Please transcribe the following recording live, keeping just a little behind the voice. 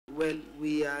well,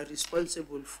 we are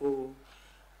responsible for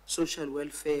social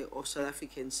welfare of South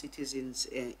African citizens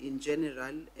in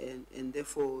general, and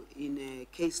therefore in a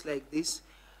case like this,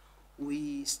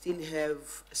 we still have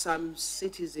some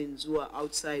citizens who are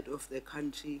outside of the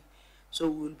country. So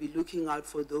we'll be looking out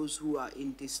for those who are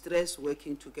in distress,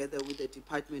 working together with the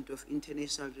Department of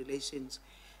International Relations.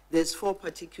 There's 4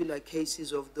 particular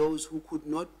cases of those who could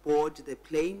not board the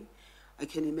plane. I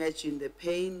can imagine the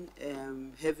pain,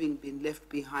 having been left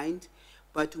behind,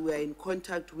 but we are in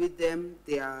contact with them.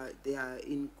 They are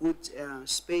in good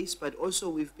space, but also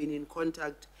we've been in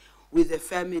contact with the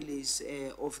families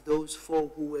of those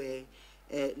 4 who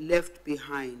were left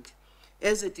behind.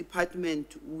 As a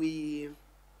department, we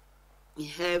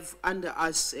have under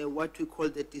us what we call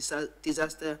the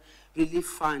Disaster Relief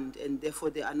Fund, and therefore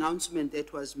the announcement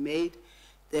that was made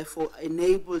therefore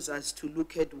enables us to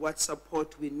look at what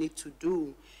support we need to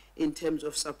do in terms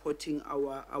of supporting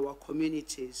our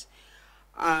communities.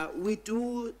 We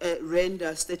do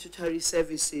render statutory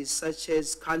services such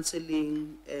as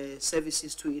counseling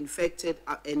services to infected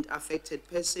and affected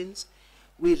persons.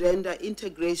 We render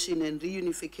integration and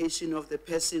reunification of the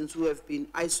persons who have been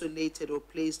isolated or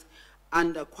placed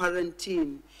under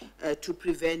quarantine to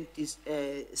prevent this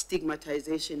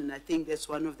stigmatization, and I think that's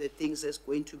one of the things that's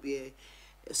going to be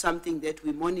something that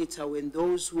we monitor. When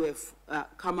those who have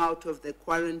come out of the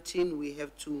quarantine, we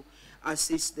have to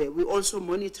assist them. We also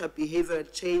monitor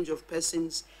behavioral change of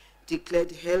persons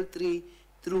declared healthy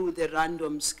through the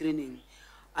random screening.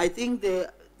 I think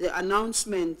the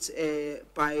announcement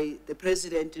by the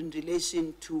President in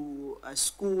relation to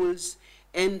schools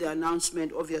and the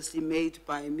announcement obviously made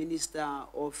by Minister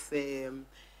of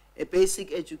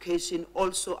Basic Education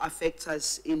also affects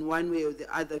us in one way or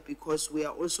the other, because we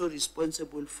are also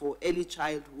responsible for early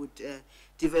childhood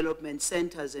development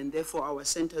centers, and therefore our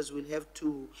centers will have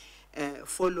to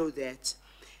follow that.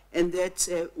 And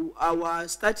that our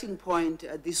starting point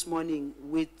this morning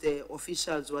with the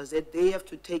officials was that they have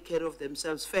to take care of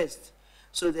themselves first,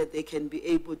 so that they can be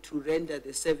able to render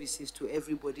the services to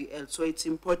everybody else. So it's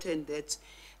important that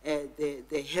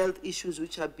the health issues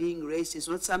which are being raised is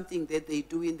not something that they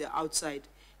do in the outside.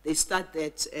 They start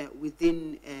that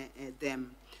within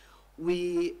them.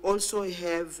 We also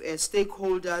have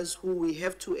stakeholders who we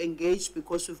have to engage,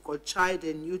 because we've got child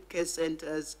and youth care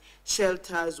centers,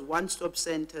 shelters, one-stop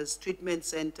centers, treatment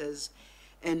centers,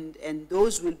 and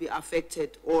those will be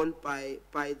affected all by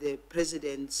the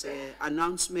President's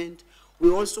announcement. We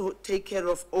also take care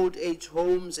of old age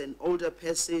homes and older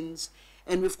persons,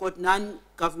 and we've got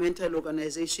non-governmental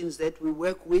organizations that we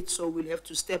work with, so we'll have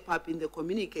to step up in the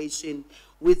communication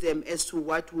with them as to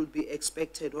what will be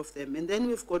expected of them. And then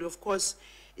we've got, of course,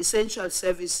 essential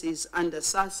services under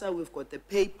SASSA. We've got the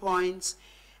pay points,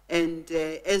 and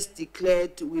as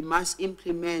declared, we must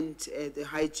implement the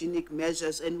hygienic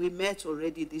measures, and we met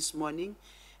already this morning,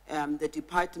 the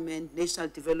Department, National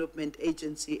Development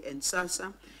Agency, and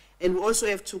SASSA. And we also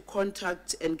have to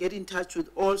contact and get in touch with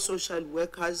all social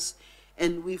workers.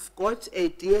 And we've got a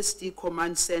DSD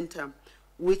command center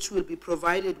which will be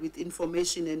provided with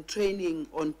information and training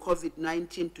on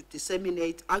COVID-19 to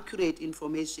disseminate accurate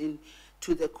information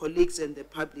to the colleagues and the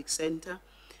public center.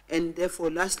 And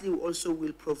therefore, lastly, we also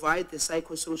will provide the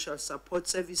psychosocial support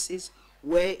services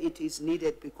where it is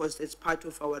needed, because that's part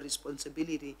of our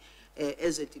responsibility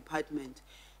as a department.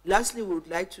 Lastly, we would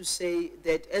like to say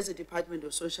that as a Department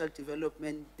of Social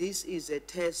Development, this is a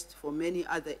test for many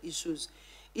other issues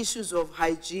of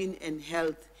hygiene and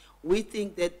health. We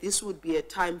think that this would be a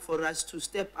time for us to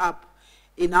step up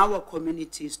in our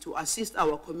communities, to assist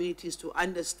our communities to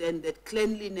understand that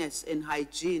cleanliness and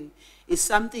hygiene is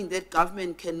something that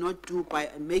government cannot do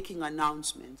by making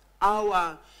announcements.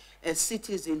 Our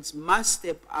citizens must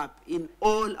step up in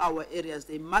all our areas.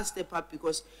 They must step up,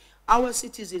 because our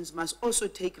citizens must also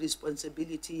take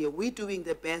responsibility here. We're doing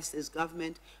the best as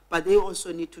government, but they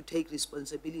also need to take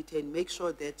responsibility and make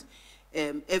sure that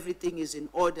everything is in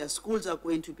order. Schools are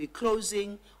going to be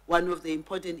closing. One of the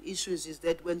important issues is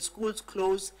that when schools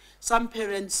close, some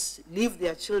parents leave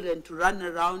their children to run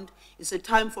around. It's a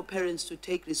time for parents to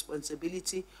take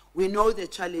responsibility. We know the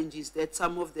challenges that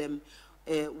some of them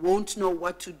won't know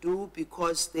what to do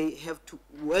because they have to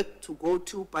work to go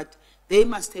to, but they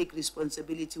must take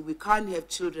responsibility. We can't have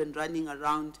children running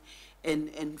around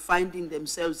and finding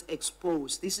themselves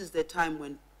exposed. This is the time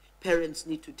when parents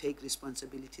need to take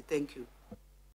responsibility. Thank you.